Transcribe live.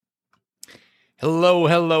Hello,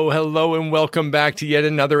 hello, hello, and welcome back to yet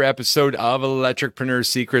another episode of Electricpreneur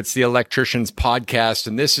Secrets, the Electricians Podcast.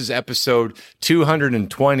 And this is episode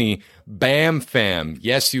 220, BAMFAM.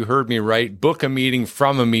 Yes, you heard me right. Book a meeting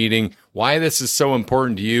from a meeting. Why this is so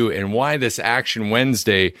important to you and why this Action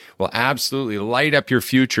Wednesday will absolutely light up your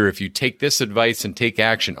future if you take this advice and take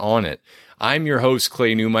action on it. I'm your host,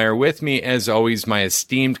 Clay Newmeyer. With me, as always, my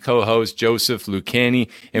esteemed co-host, Joseph Lucani,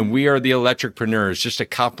 and we are the Electricpreneurs, just a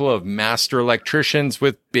couple of master electricians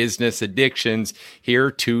with business addictions here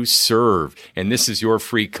to serve. And this is your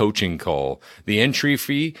free coaching call. The entry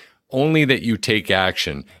fee, only that you take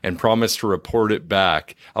action and promise to report it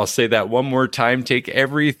back. I'll say that one more time. Take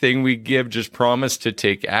everything we give. Just promise to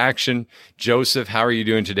take action. Joseph, how are you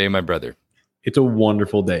doing today, my brother? It's a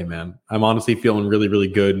wonderful day, man. I'm honestly feeling really, really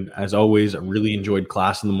good. As always, I really enjoyed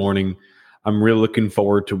class in the morning. I'm really looking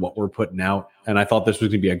forward to what we're putting out. And I thought this was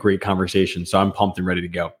going to be a great conversation. So I'm pumped and ready to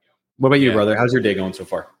go. What about you, brother? How's your day going so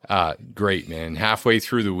far? Great, man. Halfway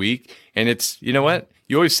through the week. And it's, you know what?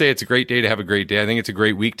 You always say it's a great day to have a great day. I think it's a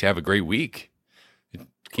great week to have a great week. It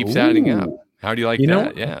keeps adding up. How do you like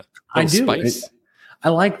that? Yeah. I do. Spice. I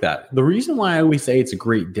like that. The reason why I always say it's a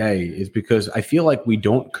great day is because I feel like we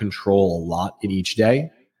don't control a lot in each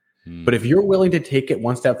day. But if you're willing to take it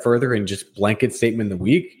one step further and just blanket statement the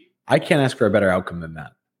week, I can't ask for a better outcome than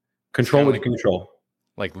that. Control what you control.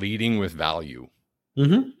 Like leading with value.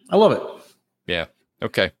 I love it. Yeah.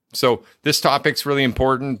 Okay. So this topic's really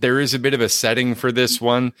important. There is a bit of a setting for this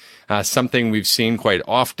one, something we've seen quite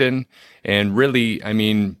often. And really, I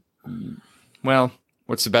mean, well,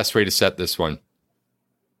 what's the best way to set this one?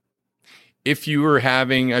 If you were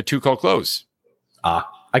having a 2-call close.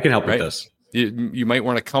 I can help with this. You might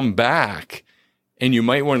want to come back and you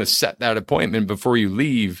might want to set that appointment before you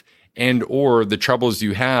leave, and or the troubles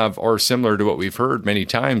you have are similar to what we've heard many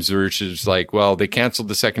times, which is like, well, they canceled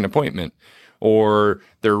the second appointment, or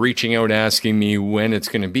they're reaching out asking me when it's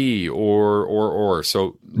going to be, or.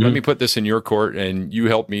 So let me put this in your court and you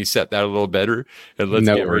help me set that a little better, and let's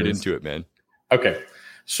get right into it, man. Okay.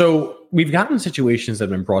 So we've gotten situations that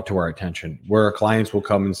have been brought to our attention where our clients will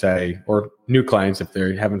come and say, or new clients, if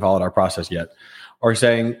they haven't followed our process yet, are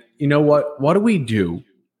saying, you know what do we do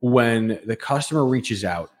when the customer reaches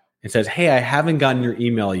out and says, hey, I haven't gotten your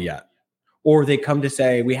email yet? Or they come to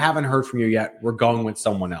say, we haven't heard from you yet. We're going with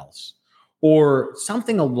someone else, or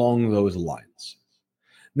something along those lines.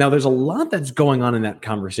 Now, there's a lot that's going on in that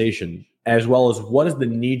conversation, as well as what is the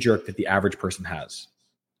knee jerk that the average person has.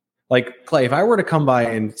 Like, Clay, if I were to come by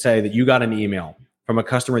and say that you got an email from a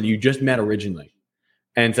customer that you just met originally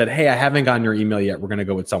and said, hey, I haven't gotten your email yet, we're going to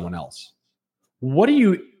go with someone else. What do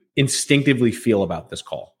you instinctively feel about this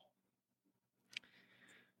call?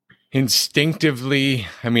 Instinctively,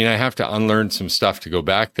 I mean, I have to unlearn some stuff to go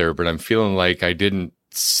back there, but I'm feeling like I didn't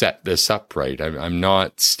set this up right. I'm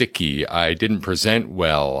not sticky. I didn't present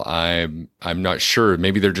well. I'm not sure.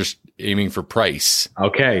 Maybe they're just aiming for price.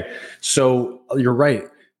 Okay. So you're right.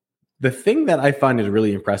 The thing that I find is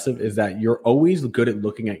really impressive is that you're always good at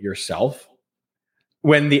looking at yourself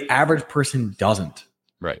when the average person doesn't.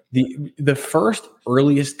 Right. The first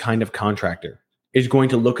earliest kind of contractor is going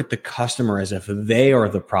to look at the customer as if they are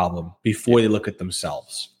the problem before they look at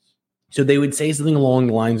themselves. So they would say something along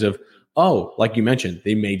the lines of, oh, like you mentioned,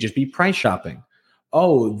 they may just be price shopping.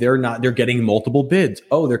 Oh, they're getting multiple bids.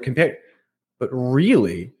 Oh, they're comparing. But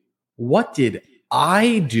really, what did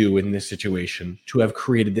I do in this situation to have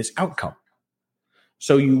created this outcome?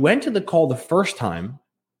 So you went to the call the first time,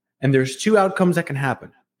 and there's two outcomes that can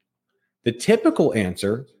happen. The typical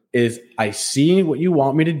answer is, I see what you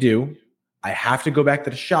want me to do. I have to go back to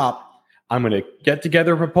the shop. I'm going to get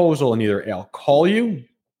together a proposal, and either I'll call you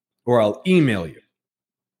or I'll email you.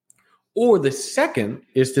 Or the second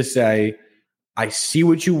is to say, I see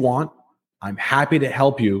what you want. I'm happy to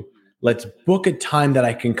help you. Let's book a time that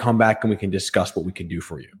I can come back and we can discuss what we can do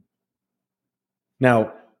for you.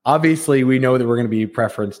 Now, obviously, we know that we're going to be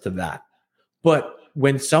preference to that. But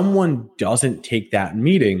when someone doesn't take that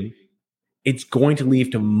meeting, it's going to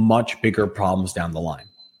lead to much bigger problems down the line.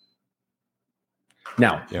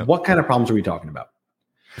 Now, What kind of problems are we talking about?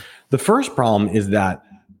 The first problem is that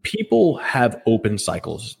people have open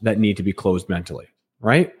cycles that need to be closed mentally,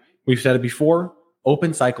 right? We've said it before.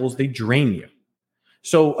 Open cycles, they drain you.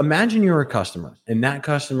 So imagine you're a customer and that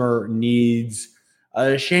customer needs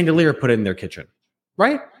a chandelier put in their kitchen,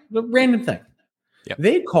 right? A random thing. Yep.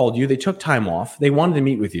 They called you, they took time off, they wanted to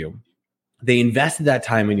meet with you. They invested that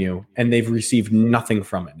time in you and they've received nothing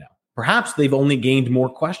from it now. Perhaps they've only gained more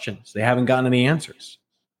questions. They haven't gotten any answers.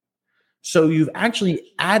 So you've actually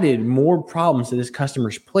added more problems to this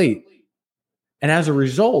customer's plate. And as a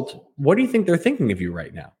result, what do you think they're thinking of you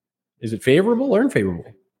right now? Is it favorable or unfavorable?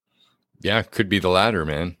 Yeah, could be the latter,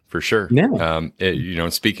 man, for sure. Yeah.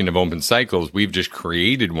 Speaking of open cycles, we've just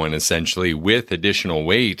created one essentially with additional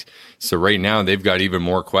weight. So right now they've got even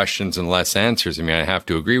more questions and less answers. I mean, I have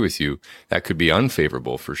to agree with you. That could be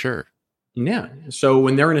unfavorable for sure. Yeah. So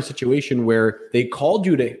when they're in a situation where they called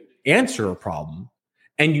you to answer a problem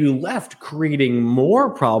and you left creating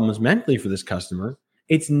more problems mentally for this customer,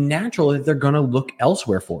 it's natural that they're going to look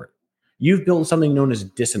elsewhere for it. You've built something known as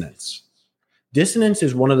dissonance. Dissonance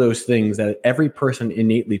is one of those things that every person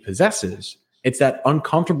innately possesses. It's that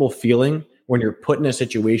uncomfortable feeling when you're put in a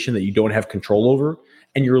situation that you don't have control over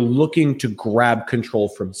and you're looking to grab control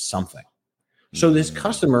from something. So this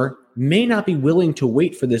customer may not be willing to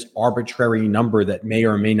wait for this arbitrary number that may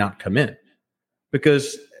or may not come in.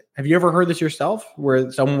 Because have you ever heard this yourself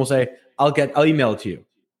where someone will say, I'll email it to you.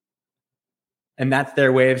 And that's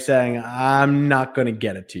their way of saying, I'm not going to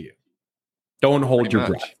get it to you. Don't hold your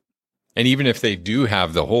breath. And even if they do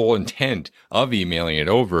have the whole intent of emailing it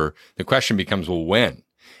over, the question becomes, well, when?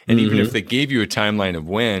 And even if they gave you a timeline of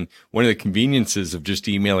when, one of the conveniences of just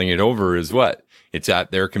emailing it over is what? It's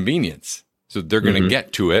at their convenience. So they're going to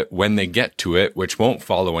get to it when they get to it, which won't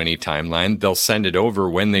follow any timeline. They'll send it over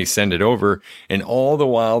when they send it over. And all the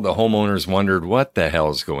while, the homeowners wondered what the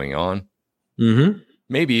hell's going on.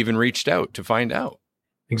 Maybe even reached out to find out.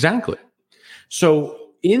 Exactly. So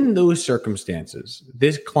in those circumstances,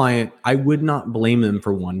 this client, I would not blame them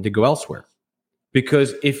for wanting to go elsewhere.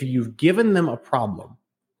 Because if you've given them a problem,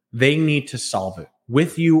 they need to solve it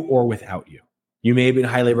with you or without you. You may have been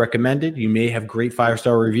highly recommended. You may have great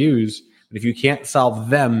 5-star reviews. But if you can't solve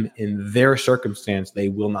them in their circumstance, they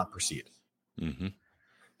will not proceed.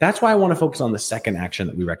 That's why I want to focus on the second action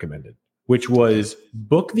that we recommended, which was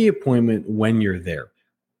book the appointment when you're there.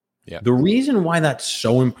 Yeah. The reason why that's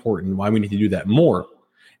so important, why we need to do that more,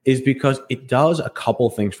 is because it does a couple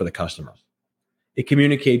things for the customer. It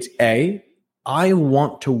communicates, A, I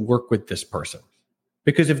want to work with this person.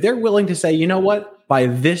 Because if they're willing to say, you know what, by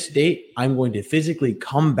this date, I'm going to physically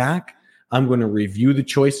come back, I'm going to review the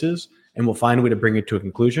choices, and we'll find a way to bring it to a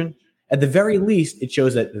conclusion. At the very least, it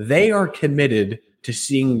shows that they are committed to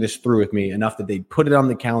seeing this through with me enough that they put it on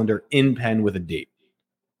the calendar in pen with a date.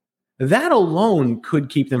 That alone could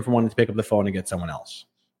keep them from wanting to pick up the phone and get someone else.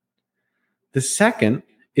 The second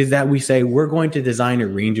is that we say we're going to design a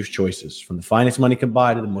range of choices from the finest money can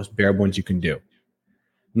buy to the most bare bones you can do.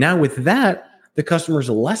 Now with that, the customer is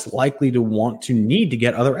less likely to want to need to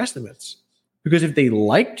get other estimates. Because if they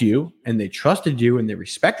liked you and they trusted you and they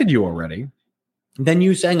respected you already, then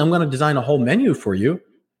you saying, I'm going to design a whole menu for you,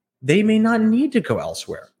 they may not need to go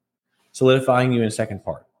elsewhere, solidifying you in a second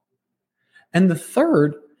part. And the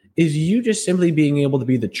third is you just simply being able to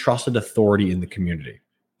be the trusted authority in the community.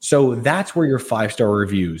 So that's where your 5-star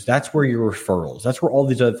reviews, that's where your referrals, that's where all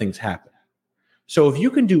these other things happen. So if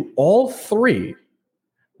you can do all three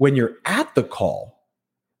when you're at the call,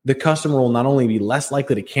 the customer will not only be less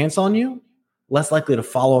likely to cancel on you, less likely to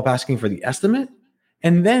follow up asking for the estimate.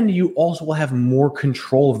 And then you also will have more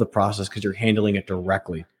control of the process because you're handling it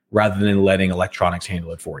directly rather than letting electronics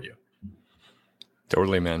handle it for you.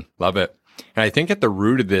 Totally, man. Love it. And I think at the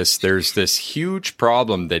root of this, there's this huge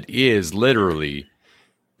problem that is literally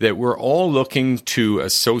that we're all looking to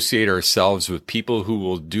associate ourselves with people who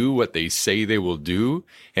will do what they say they will do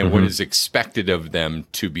and what is expected of them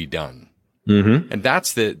to be done. And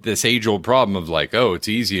that's this age-old problem of like, oh, it's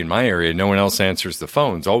easy in my area. No one else answers the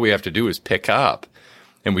phones. All we have to do is pick up,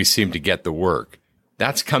 and we seem to get the work.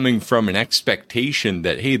 That's coming from an expectation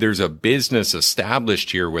that, hey, there's a business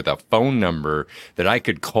established here with a phone number that I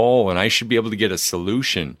could call, and I should be able to get a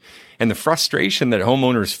solution. And the frustration that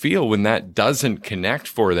homeowners feel when that doesn't connect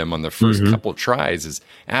for them on the first couple tries is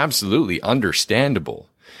absolutely understandable.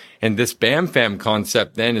 And this BAMFAM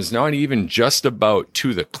concept then is not even just about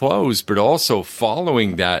to the close, but also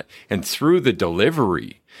following that and through the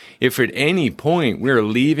delivery. If at any point we're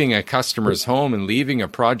leaving a customer's home and leaving a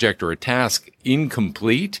project or a task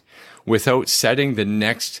incomplete without setting the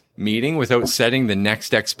next meeting, without setting the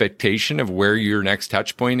next expectation of where your next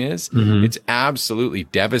touch point is, it's absolutely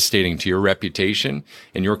devastating to your reputation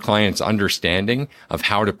and your client's understanding of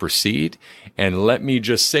how to proceed. And let me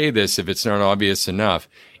just say this, if it's not obvious enough,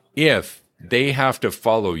 if they have to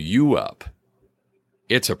follow you up,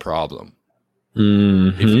 it's a problem.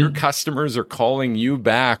 If your customers are calling you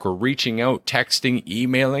back or reaching out, texting,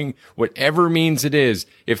 emailing, whatever means it is,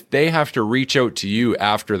 if they have to reach out to you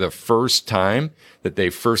after the first time that they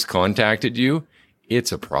first contacted you,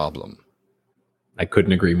 it's a problem. I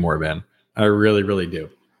couldn't agree more, Ben. I really, really do.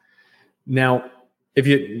 Now, I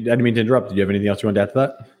didn't mean to interrupt. Did you have anything else you wanted to add to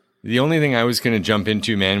that? The only thing I was going to jump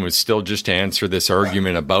into, man, was still just to answer this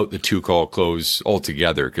argument about the 2-call close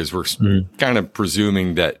altogether, because we're kind of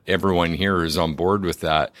presuming that everyone here is on board with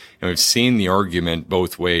that. And we've seen the argument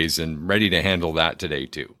both ways and ready to handle that today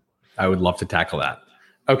too. I would love to tackle that.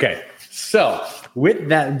 Okay. So with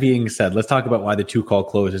that being said, let's talk about why the 2-call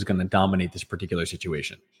close is going to dominate this particular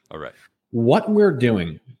situation. All right. What we're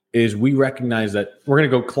doing is we recognize that we're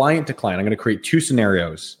going to go client to client. I'm going to create 2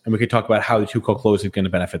 scenarios, and we can talk about how the 2-call close is going to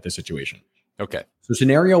benefit the situation. Okay. So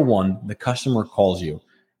scenario 1, the customer calls you,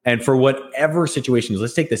 and for whatever situations,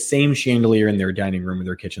 let's take the same chandelier in their dining room or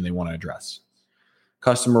their kitchen they want to address.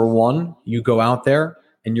 Customer 1, you go out there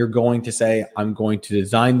and you're going to say, I'm going to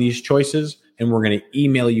design these choices, and we're going to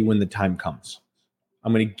email you when the time comes.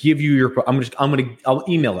 I'm going to give you I'll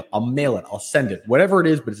email it, I'll mail it, I'll send it, whatever it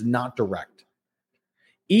is, but it's not direct.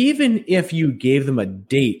 Even if you gave them a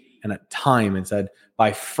date and a time and said,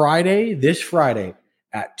 by Friday, this Friday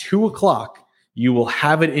at 2:00, you will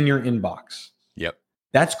have it in your inbox. Yep.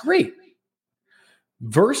 That's great.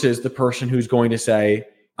 Versus the person who's going to say,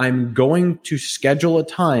 I'm going to schedule a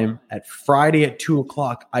time at Friday at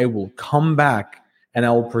 2:00. I will come back and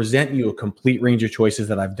I will present you a complete range of choices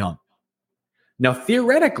that I've done. Now,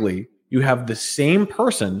 theoretically, you have the same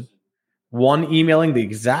person, one emailing the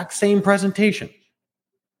exact same presentation.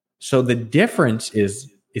 So the difference is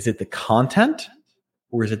it the content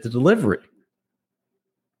or is it the delivery?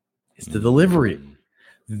 It's the delivery.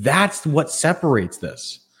 That's what separates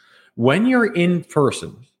this. When you're in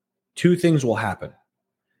person, 2 things will happen.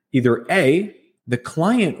 Either A, the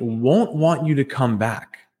client won't want you to come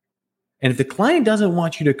back. And if the client doesn't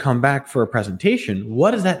want you to come back for a presentation,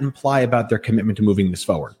 what does that imply about their commitment to moving this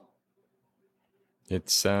forward?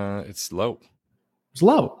 It's low. It's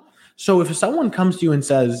low. So if someone comes to you and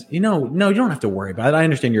says, no, you don't have to worry about it. I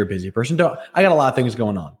understand you're a busy person. I got a lot of things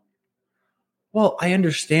going on. Well, I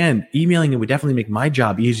understand emailing it would definitely make my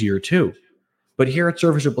job easier too. But here at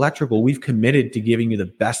Service Group Electrical, we've committed to giving you the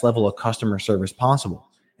best level of customer service possible.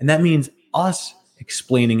 And that means us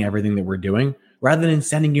explaining everything that we're doing rather than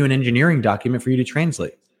sending you an engineering document for you to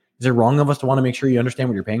translate. Is it wrong of us to want to make sure you understand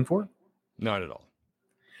what you're paying for? Not at all.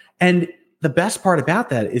 And the best part about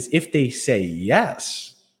that is if they say yes,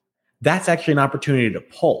 that's actually an opportunity to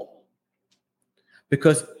pull.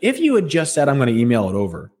 Because if you had just said, I'm going to email it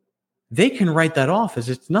over, they can write that off as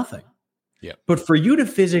it's nothing. Yeah. But for you to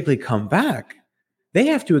physically come back, they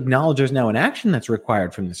have to acknowledge there's now an action that's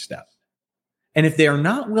required from this step. And if they are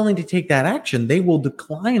not willing to take that action, they will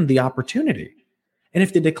decline the opportunity. And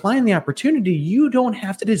if they decline the opportunity, you don't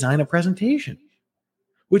have to design a presentation,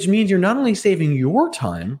 which means you're not only saving your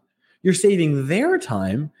time, you're saving their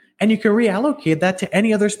time, and you can reallocate that to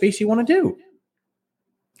any other space you want to do.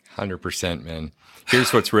 100%, man.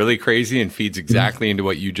 Here's what's really crazy and feeds exactly into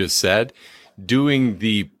what you just said. Doing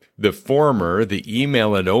the former, the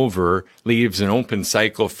email it over, leaves an open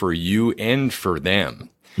cycle for you and for them.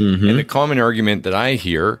 Mm-hmm. And the common argument that I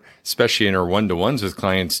hear, especially in our one-to-ones with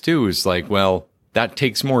clients too, is like, well, that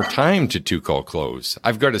takes more time to 2-call close.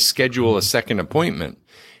 I've got to schedule a second appointment.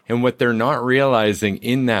 And what they're not realizing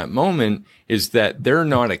in that moment is that they're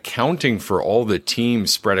not accounting for all the team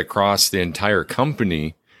spread across the entire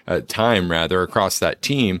company, across that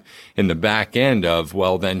team in the back end of,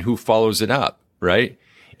 well, then who follows it up, right?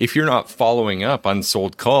 If you're not following up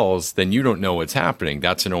unsold calls, then you don't know what's happening.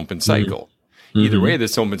 That's an open cycle. Mm-hmm. Either way,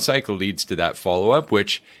 this open cycle leads to that follow-up,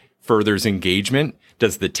 which furthers engagement.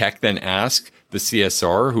 Does the tech then ask the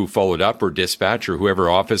CSR who followed up or dispatch or whoever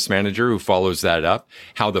office manager who follows that up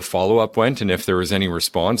how the follow-up went and if there was any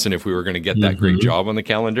response and if we were going to get that great job on the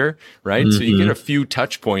calendar, right? So you get a few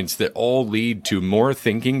touch points that all lead to more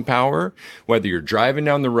thinking power, whether you're driving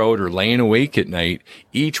down the road or laying awake at night.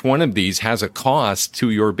 Each one of these has a cost to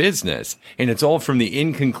your business, and it's all from the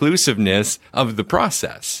inconclusiveness of the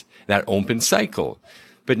process, that open cycle.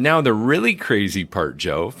 But now the really crazy part,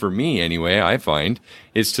 Joe, for me anyway, I find,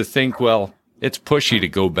 is to think, well, it's pushy to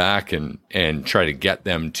go back and try to get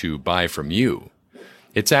them to buy from you.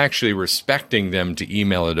 It's actually respecting them to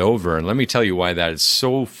email it over. And let me tell you why that is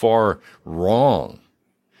so far wrong.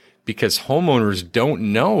 Because homeowners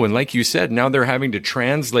don't know. And like you said, now they're having to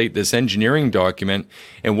translate this engineering document.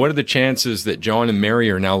 And what are the chances that John and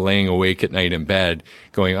Mary are now laying awake at night in bed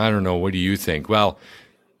going, I don't know, what do you think? Well,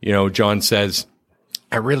 John says,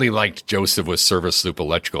 I really liked Joseph with Service Loop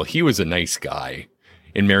Electrical. He was a nice guy.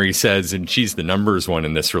 And Mary says, and she's the numbers one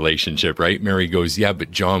in this relationship, right? Mary goes, yeah,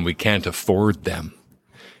 but John, we can't afford them.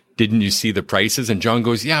 Didn't you see the prices? And John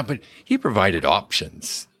goes, yeah, but he provided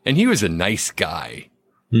options and he was a nice guy.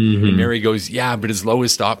 Mm-hmm. And Mary goes, yeah, but his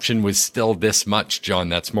lowest option was still this much, John.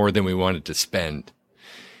 That's more than we wanted to spend.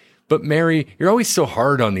 But Mary, you're always so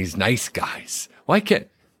hard on these nice guys. Why can't?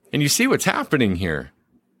 And you see what's happening here.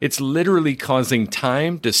 It's literally causing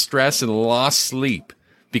time, distress, and lost sleep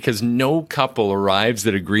because no couple arrives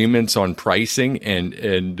at agreements on pricing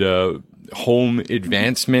and home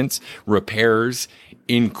advancements, repairs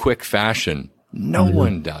in quick fashion. No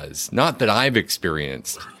one does. Not that I've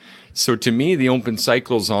experienced. So to me, the open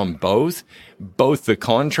cycles on both the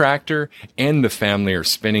contractor and the family are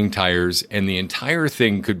spinning tires, and the entire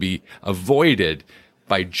thing could be avoided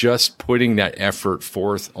by just putting that effort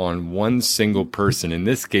forth on one single person. In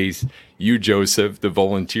this case, you, Joseph, the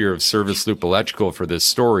volunteer of Service Loop Electrical for this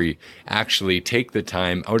story, actually take the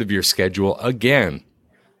time out of your schedule again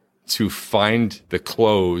to find the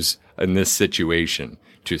close in this situation,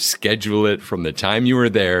 to schedule it from the time you were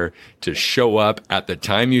there, to show up at the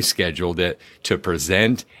time you scheduled it, to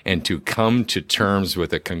present, and to come to terms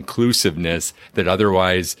with a conclusiveness that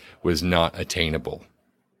otherwise was not attainable.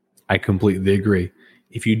 I completely agree.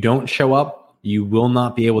 If you don't show up, you will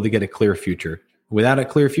not be able to get a clear future. Without a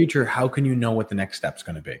clear future, how can you know what the next step's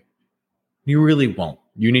going to be? You really won't.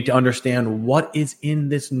 You need to understand what is in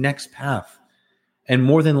this next path. And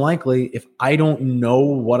more than likely, if I don't know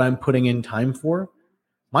what I'm putting in time for,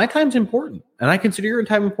 my time's important. And I consider your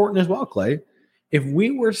time important as well, Clay. If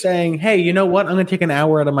we were saying, hey, you know what? I'm going to take an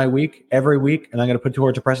hour out of my week every week, and I'm going to put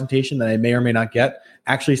towards a presentation that I may or may not get.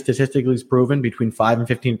 Actually, statistically, it's proven between 5 and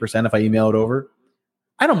 15% if I email it over.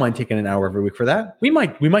 I don't mind taking an hour every week for that. We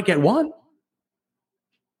might get one.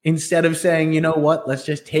 Instead of saying, you know what, let's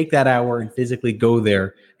just take that hour and physically go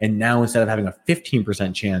there. And now instead of having a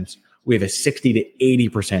 15% chance, we have a 60 to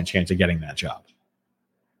 80% chance of getting that job.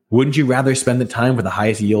 Wouldn't you rather spend the time with the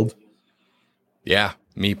highest yield? Yeah,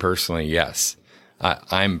 me personally, yes.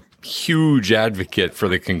 I'm huge advocate for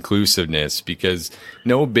the conclusiveness because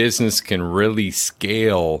no business can really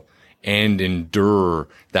scale and endure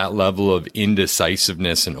that level of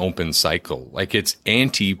indecisiveness and open cycle. Like it's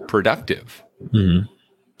anti-productive. Mm-hmm.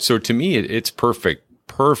 So to me, it's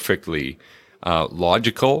perfectly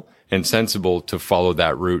logical and sensible to follow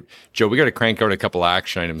that route. Joe, we got to crank out a couple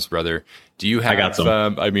action items, brother. Do you have, I got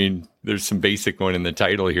some. There's some basic one in the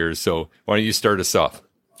title here. So why don't you start us off?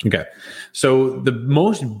 Okay. So the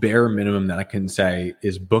most bare minimum that I can say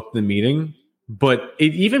is book the meeting, but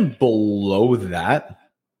even below that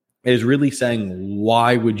is really saying,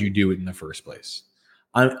 why would you do it in the first place?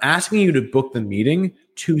 I'm asking you to book the meeting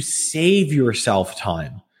to save yourself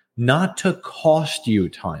time, not to cost you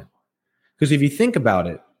time. Because if you think about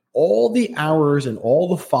it, all the hours and all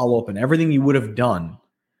the follow-up and everything you would have done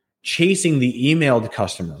chasing the emailed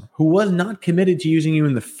customer who was not committed to using you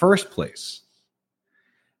in the first place,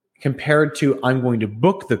 compared to I'm going to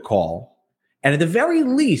book the call, and at the very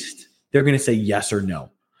least, they're going to say yes or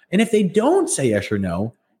no. And if they don't say yes or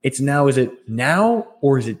no, it's now, is it now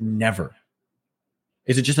or is it never?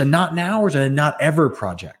 Is it just a not now or is it a not ever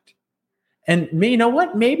project? And you know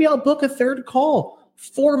what? Maybe I'll book a third call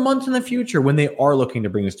 4 months in the future when they are looking to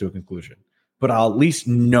bring this to a conclusion. But I'll at least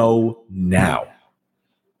know now.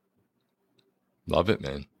 Love it,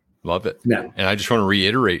 man. Love it. Yeah. And I just want to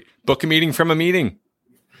reiterate, book a meeting from a meeting.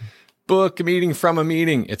 Book a meeting from a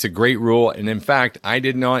meeting. It's a great rule. And in fact, I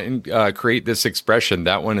did not create this expression.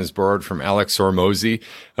 That one is borrowed from Alex Hormozy.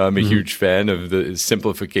 I'm a huge fan of the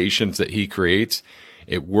simplifications that he creates.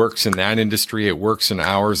 It works in that industry. It works in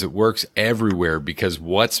ours. It works everywhere because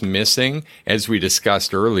what's missing, as we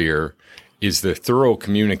discussed earlier, is the thorough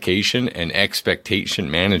communication and expectation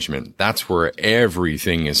management. That's where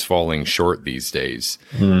everything is falling short these days.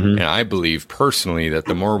 Mm-hmm. And I believe personally that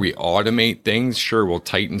the more we automate things, sure, we'll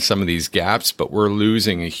tighten some of these gaps, but we're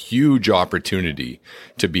losing a huge opportunity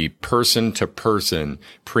to be person-to-person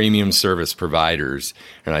premium service providers.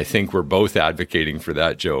 And I think we're both advocating for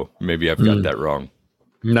that, Joe. Maybe I've got that wrong.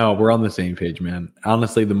 No, we're on the same page, man.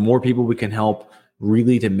 Honestly, the more people we can help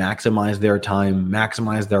really to maximize their time,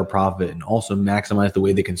 maximize their profit, and also maximize the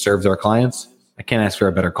way they can serve their clients, I can't ask for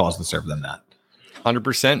a better cause to serve than that.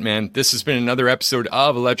 100%, man. This has been another episode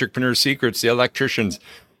of Electricpreneur Secrets, the electrician's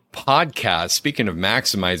podcast. Speaking of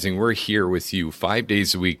maximizing, we're here with you 5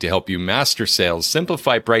 days a week to help you master sales,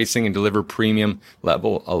 simplify pricing, and deliver premium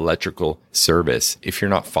level electrical service. If you're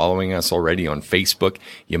not following us already on Facebook,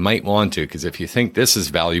 you might want to, because if you think this is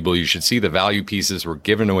valuable, you should see the value pieces we're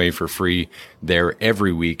giving away for free there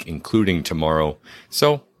every week, including tomorrow.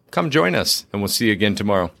 So come join us, and we'll see you again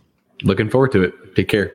tomorrow. Looking forward to it. Take care.